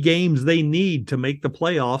 3 games they need to make the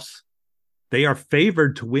playoffs. They are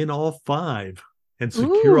favored to win all 5 and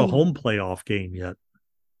secure a home playoff game yet.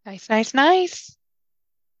 Nice.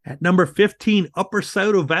 At number 15, Upper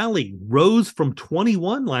Scioto Valley rose from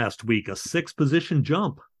 21 last week, a 6-position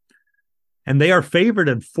jump. And they are favored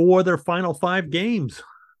in 4 of their final 5 games.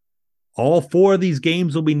 All 4 of these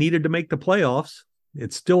games will be needed to make the playoffs.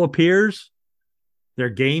 It still appears their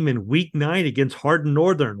game in week 9 against Hardin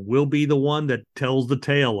Northern will be the one that tells the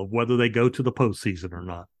tale of whether they go to the postseason or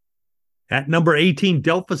not. At number 18,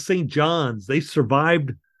 Delphos St. John's. They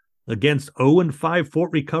survived against 0-5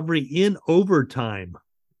 Fort Recovery in overtime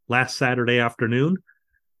last Saturday afternoon.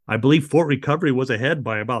 I believe Fort Recovery was ahead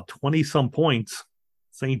by about 20-some points.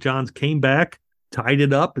 St. John's came back, tied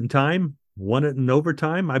it up in time, won it in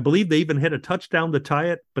overtime. I believe they even hit a touchdown to tie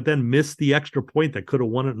it, but then missed the extra point that could have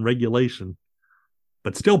won it in regulation.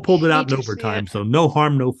 But still pulled it out in overtime, so no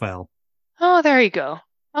harm, no foul. Oh, there you go.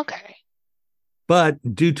 Okay.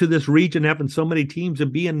 But due to this region having so many teams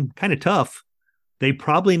and being kind of tough, they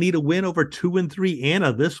probably need a win over 2-3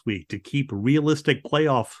 Anna this week to keep realistic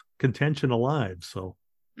playoff contention alive. So,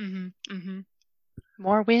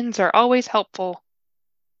 more wins are always helpful,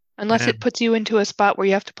 unless it puts you into a spot where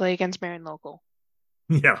you have to play against Marion Local.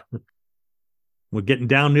 Yeah. We're getting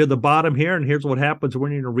down near the bottom here, and here's what happens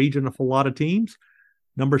when you're in a region of a lot of teams.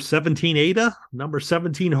 Number 17, Ada. Number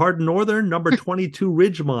 17, Hardin Northern. Number 22,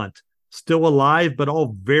 Ridgemont. Still alive, but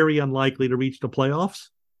all very unlikely to reach the playoffs.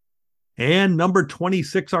 And number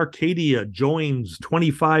 26, Arcadia joins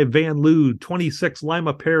 25, Van Loo, 26,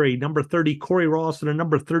 Lima Perry, number 30, Corey Rawson, and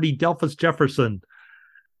number 30, Delphus Jefferson,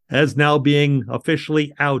 as now being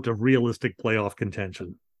officially out of realistic playoff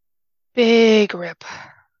contention. Big rip.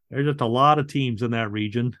 There's just a lot of teams in that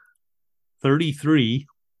region. 33,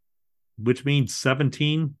 which means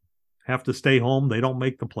 17 have to stay home. They don't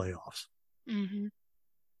make the playoffs. Mm-hmm.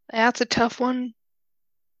 That's a tough one.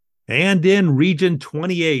 And in Region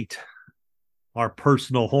 28, our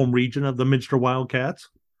personal home region of the Minster Wildcats.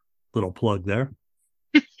 Little plug there.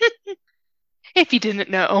 If you didn't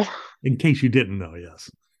know. In case you didn't know,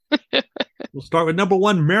 yes. We'll start with number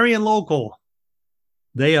 1, Marion Local.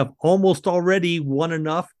 They have almost already won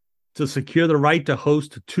enough to secure the right to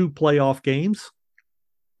host 2 playoff games.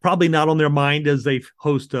 Probably not on their mind as they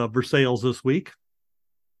host Versailles this week.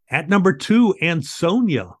 At number 2,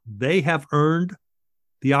 Ansonia. They have earned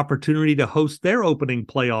the opportunity to host their opening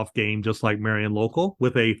playoff game, just like Marion Local,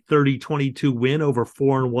 with a 30-22 win over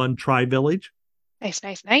 4-1 Tri-Village. Nice,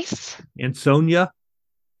 nice, nice. Ansonia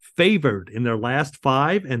favored in their last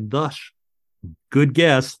 5, and thus, good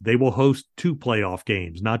guess, they will host 2 playoff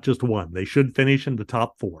games, not just 1. They should finish in the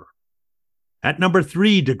top 4. At number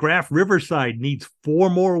 3, DeGraff Riverside needs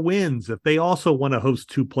 4 more wins if they also want to host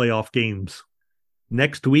 2 playoff games.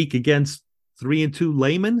 Next week against 3-2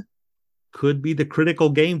 Lehman could be the critical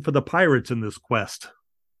game for the Pirates in this quest.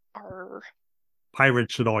 Arr.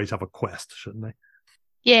 Pirates should always have a quest, shouldn't they?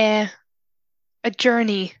 Yeah. A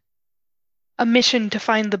journey. A mission to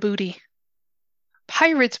find the booty.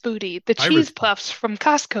 Pirates booty. The Pirates. cheese puffs from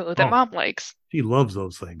Costco that Mom likes. She loves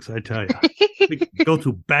those things, I tell you. We go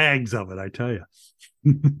through bags of it, I tell you.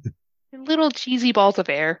 Little cheesy balls of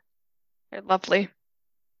air. They're lovely.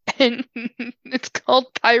 And it's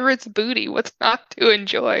called Pirates Booty. What's not to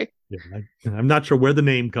enjoy? Yeah, I'm not sure where the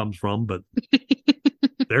name comes from, but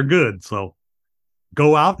they're good. So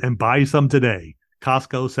go out and buy some today.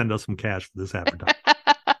 Costco, send us some cash for this advertisement.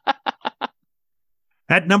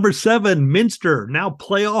 At number 7, Minster, now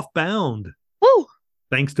playoff bound. Woo!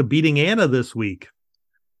 Thanks to beating Anna this week.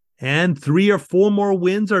 And 3 or 4 more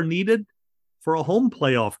wins are needed for a home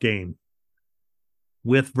playoff game.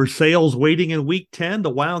 With Versailles waiting in week 10, the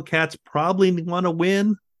Wildcats probably want to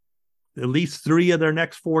win at least 3 of their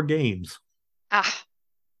next 4 games.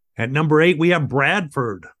 At number 8, we have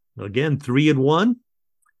Bradford. Again, 3-1.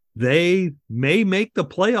 They may make the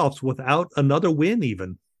playoffs without another win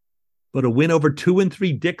even. But a win over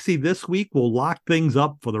 2-3 Dixie this week will lock things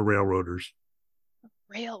up for the Railroaders.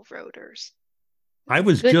 Railroaders. I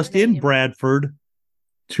was Good just name. in Bradford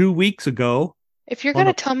 2 weeks ago. If you're going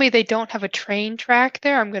to tell me they don't have a train track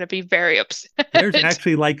there, I'm going to be very upset. There's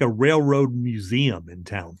actually like a railroad museum in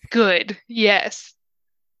town. Good. Yes.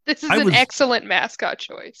 This is an excellent mascot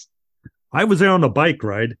choice. I was there on a bike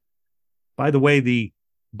ride. By the way, the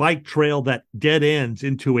bike trail that dead ends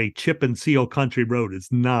into a chip and seal country road is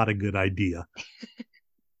not a good idea.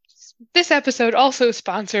 This episode also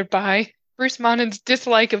sponsored by Bruce Monnin's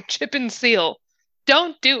dislike of chip and seal.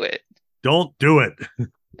 Don't do it. Don't do it.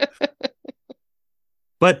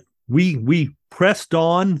 But we pressed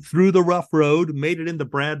on through the rough road, made it into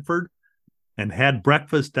Bradford, and had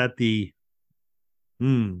breakfast at the,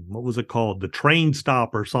 what was it called? The train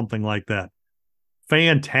stop or something like that.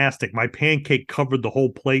 Fantastic. My pancake covered the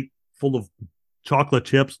whole plate full of chocolate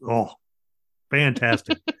chips. Oh,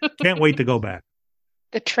 fantastic. Can't wait to go back.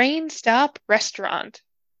 The train stop restaurant.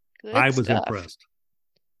 Good I was stuff. impressed.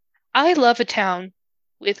 I love a town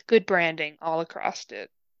with good branding all across it.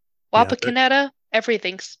 Wapakoneta,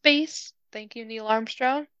 everything space. Thank you, Neil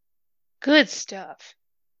Armstrong. Good stuff.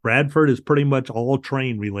 Bradford is pretty much all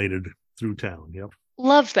train related through town. Yep.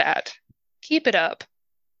 Love that. Keep it up.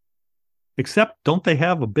 Except, don't they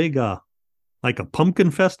have a big, like a pumpkin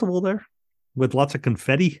festival there with lots of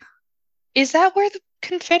confetti? Is that where the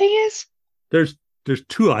confetti is? There's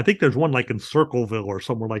 2. I think there's one like in Circleville or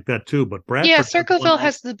somewhere like that too. But Bradford, yeah, Circleville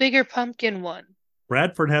has the bigger pumpkin one.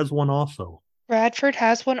 Bradford has one also. Bradford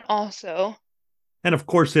has one also. And of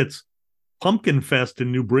course, it's Pumpkin Fest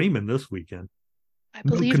in New Bremen this weekend. I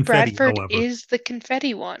believe Bradford is the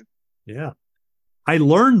confetti one. Yeah. I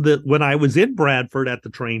learned that when I was in Bradford at the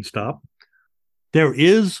train stop, there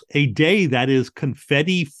is a day that is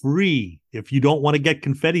confetti free. If you don't want to get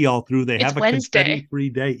confetti all through, they have a confetti free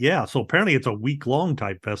day. Yeah. So apparently it's a week-long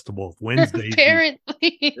type festival. Wednesdays.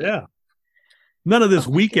 Apparently. Yeah. None of this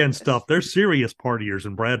weekend stuff. They're serious partiers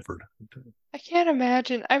in Bradford. I can't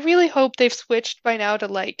imagine. I really hope they've switched by now to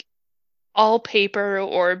like all paper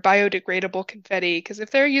or biodegradable confetti, because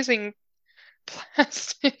if they're using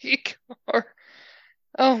plastic or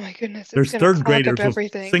oh my goodness, it's There's gonna third clog up graders with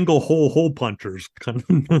everything. single hole punchers.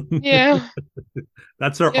 Yeah,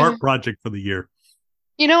 That's their yeah. art project for the year.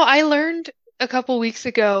 I learned a couple weeks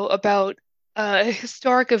ago about a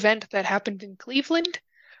historic event that happened in Cleveland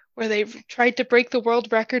where they tried to break the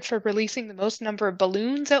world record for releasing the most number of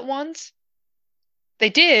balloons at once. They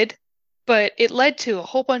did, but it led to a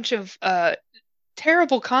whole bunch of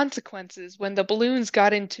terrible consequences when the balloons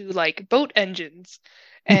got into like boat engines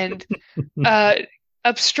and uh,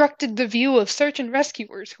 obstructed the view of search and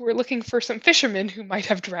rescuers who were looking for some fishermen who might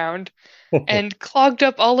have drowned and clogged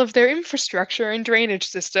up all of their infrastructure and drainage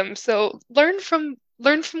systems. So learn from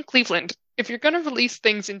Cleveland. If you're going to release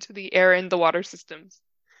things into the air and the water systems,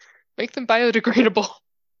 make them biodegradable.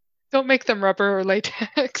 Don't make them rubber or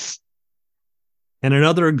latex. And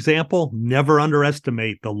another example, never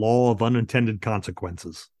underestimate the law of unintended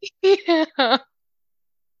consequences. Yeah. All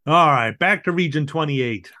right, back to Region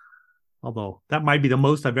 28. Although that might be the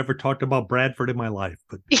most I've ever talked about Bradford in my life.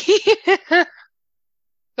 But Yeah.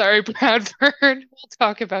 Sorry, Bradford. We'll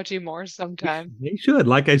talk about you more sometime. they should,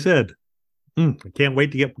 like I said. I can't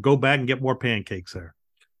wait to go back and get more pancakes there.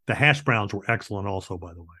 The hash browns were excellent also,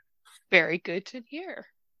 by the way. Very good to hear.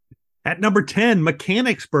 At number 10,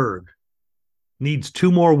 Mechanicsburg needs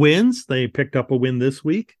 2 more wins. They picked up a win this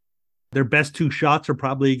week. Their best 2 shots are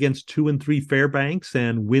probably against 2 and 3 Fairbanks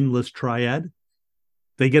and winless Triad.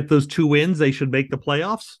 They get those 2 wins, they should make the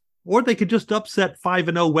playoffs. Or they could just upset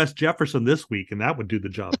 5-0 West Jefferson this week, and that would do the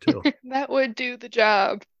job too. That would do the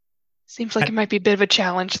job. Seems like it might be a bit of a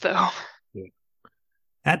challenge, though.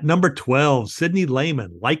 At number 12, Sidney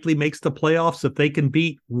Lehman likely makes the playoffs if they can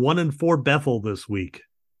beat 1 and 4 Bethel this week.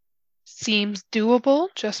 Seems doable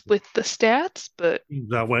just with the stats, but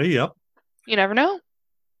That way, yep. you never know.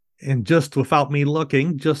 And just without me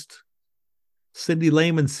looking, just Sidney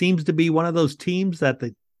Lehman seems to be one of those teams that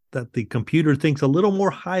the computer thinks a little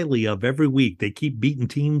more highly of every week. They keep beating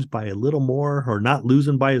teams by a little more or not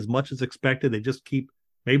losing by as much as expected. They just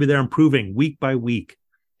maybe they're improving week by week.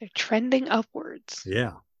 They're trending upwards.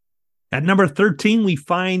 Yeah. At number 13, we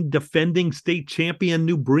find defending state champion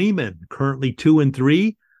New Bremen, currently 2 and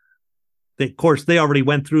 3. Of course, they already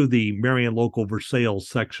went through the Marion Local Versailles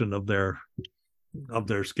section of their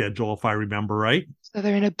schedule, if I remember right. So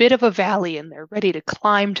they're in a bit of a valley and they're ready to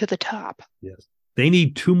climb to the top. Yes. They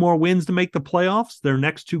need 2 more wins to make the playoffs. Their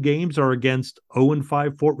next 2 games are against 0 and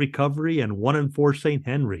 5 Fort Recovery and 1 and 4 St.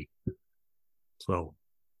 Henry. So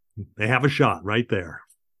they have a shot right there.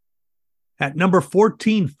 At number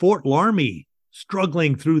 14, Fort Laramie,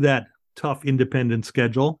 struggling through that tough independent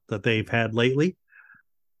schedule that they've had lately.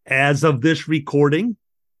 As of this recording,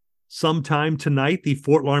 sometime tonight, the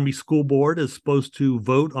Fort Laramie School Board is supposed to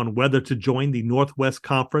vote on whether to join the Northwest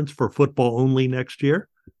Conference for football only next year.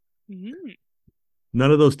 Mm.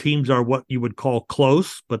 None of those teams are what you would call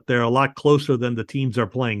close, but they're a lot closer than the teams are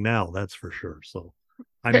playing now, that's for sure. So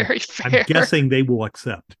Very fair. I'm guessing they will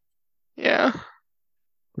accept. Yeah.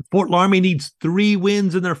 But Fort Laramie needs 3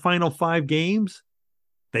 wins in their final 5 games.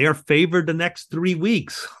 They are favored the next 3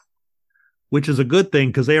 weeks, which is a good thing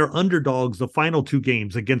because they are underdogs the final 2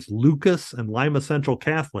 games against Lucas and Lima Central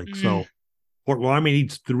Catholic. So Fort Laramie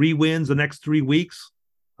needs 3 wins the next 3 weeks.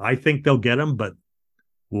 I think they'll get them, but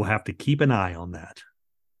we'll have to keep an eye on that.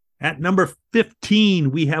 At number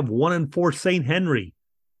 15, we have 1 and 4 St. Henry.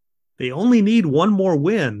 They only need 1 more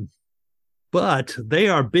win, but they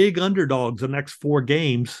are big underdogs the next 4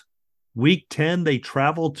 games. Week 10, they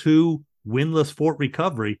travel to winless Fort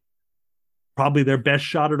Recovery. Probably their best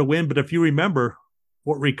shot at a win. But if you remember,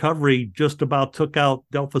 Fort Recovery just about took out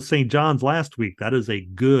Delphos St. John's last week. That is a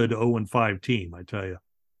good 0 and 5 team, I tell you.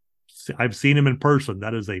 I've seen him in person.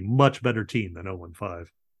 That is a much better team than 0 and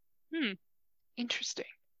 5. Interesting.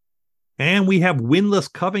 And we have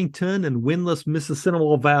winless Covington and winless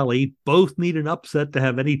Mississinawa Valley. Both need an upset to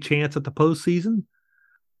have any chance at the postseason.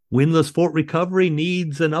 Winless Fort Recovery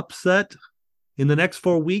needs an upset in the next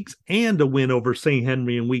 4 weeks and a win over St.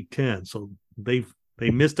 Henry in week 10. So they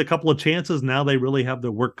missed a couple of chances. Now they really have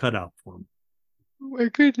their work cut out for them. Oh my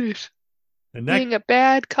goodness. And Being a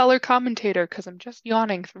bad color commentator because I'm just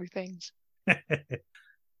yawning through things.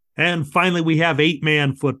 And finally, we have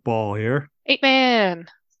 8-man football here. 8-man.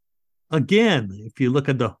 Again, if you look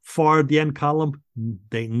at the far at the end column,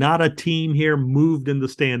 not a team here moved in the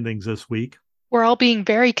standings this week. We're all being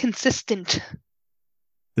very consistent.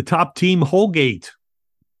 The top team, Holgate,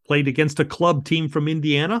 played against a club team from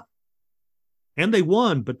Indiana. And they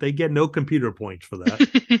won, but they get no computer points for that.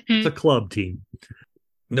 It's a club team.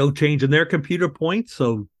 No change in their computer points.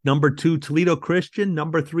 So number 2, Toledo Christian,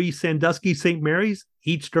 number 3, Sandusky St. Mary's,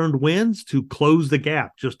 each earned wins to close the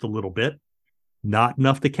gap just a little bit. Not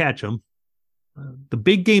enough to catch them. The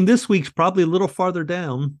big game this week's probably a little farther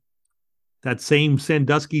down. That same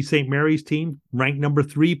Sandusky St. Mary's team, ranked number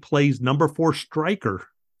 3, plays number 4 Stryker.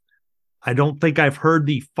 I don't think I've heard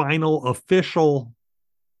the final official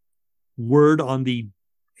word on the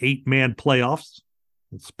 8-man playoffs.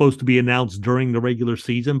 It's supposed to be announced during the regular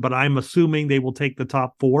season, but I'm assuming they will take the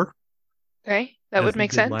top 4. Okay, that would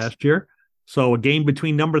make sense. Last year. So a game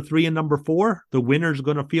between number 3 and number 4. The winner's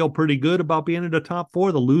going to feel pretty good about being in the top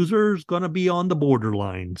 4. The loser's going to be on the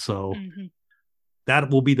borderline. So that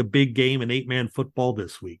will be the big game in 8-man football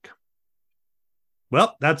this week.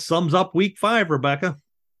 Well, that sums up week 5, Rebecca.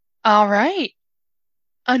 All right.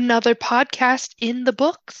 Another podcast in the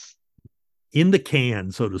books. In the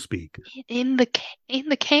can, so to speak. In the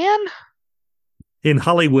can? In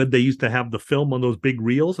Hollywood, they used to have the film on those big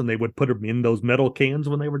reels, and they would put them in those metal cans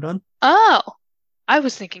when they were done. Oh, I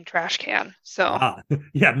was thinking trash can. So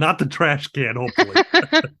yeah, not the trash can, hopefully.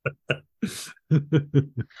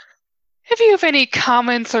 If you have any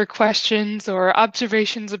comments or questions or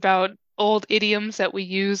observations about old idioms that we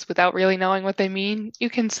use without really knowing what they mean, you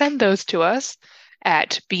can send those to us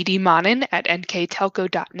at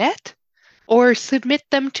bdmonnin@nktelco.net or submit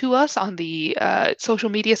them to us on the social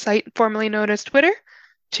media site formerly known as Twitter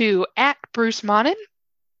to @BruceMonnin.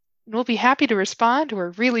 And we'll be happy to respond.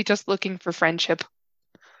 We're really just looking for friendship.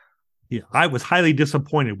 Yeah, I was highly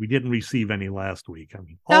disappointed we didn't receive any last week. I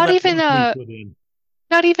mean, not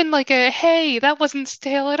even like a, hey, that wasn't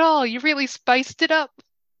stale at all. You really spiced it up.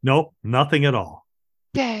 Nope, nothing at all.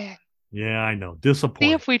 Dang. Yeah, I know. Disappointed.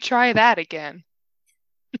 See if we try that again.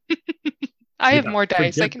 I have more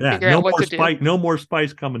dice. I can figure out what to do. No more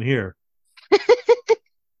spice coming here.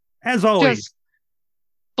 As always. Just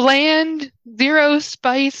bland, 0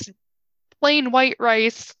 spice, plain white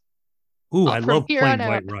rice. Ooh, I love plain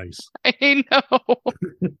white rice. I know.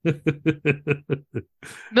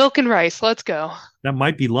 Milk and rice. Let's go. That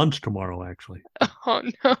might be lunch tomorrow, actually. Oh,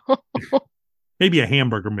 no. Maybe a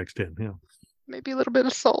hamburger mixed in. Yeah. Maybe a little bit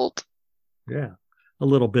of salt. Yeah. A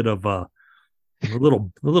little bit of a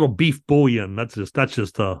little beef bouillon. That's just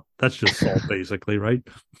salt, basically, right?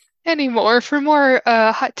 For more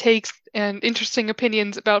hot takes and interesting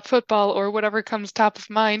opinions about football or whatever comes top of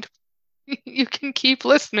mind, you can keep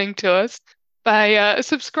listening to us by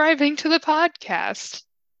subscribing to the podcast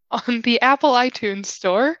on the Apple iTunes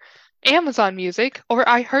Store, Amazon Music, or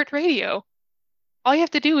iHeartRadio. All you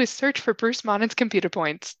have to do is search for Bruce Monnin's Computer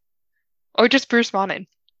Points. Or just Bruce Monnin.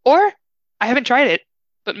 Or, I haven't tried it,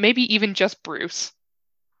 but maybe even just Bruce.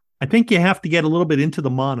 I think you have to get a little bit into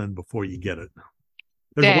the Monnin before you get it.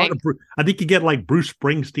 There's a lot of I think you get like Bruce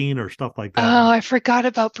Springsteen or stuff like that. Oh, I forgot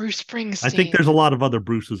about Bruce Springsteen. I think there's a lot of other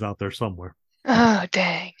Bruces out there somewhere. Oh,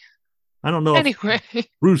 dang. I don't know. Anyway.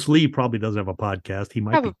 Bruce Lee probably doesn't have a podcast. He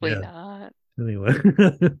might probably be dead. Not. Anyway.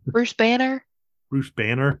 Bruce Banner? Bruce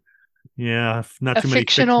Banner. Yeah, not too many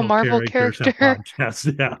fictional Marvel character.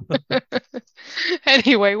 Podcasts. Yeah.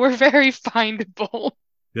 Anyway, we're very findable.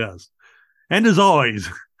 Yes. And as always,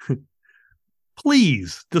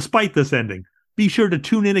 please, despite this ending, be sure to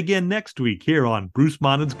tune in again next week here on Bruce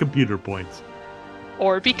Monnin's Computer Points.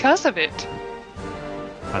 Or because of it.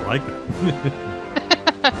 I like it.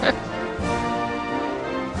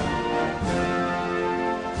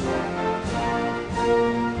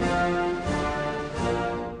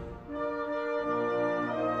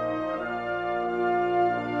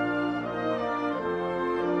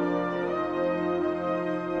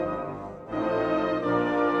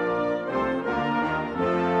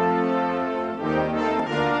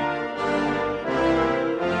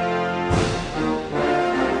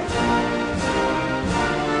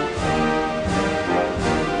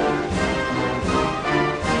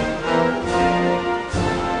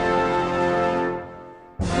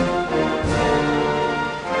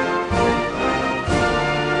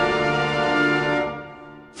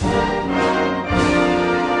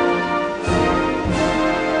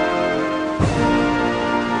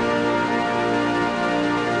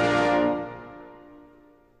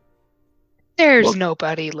 There's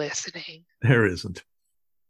nobody listening. There isn't.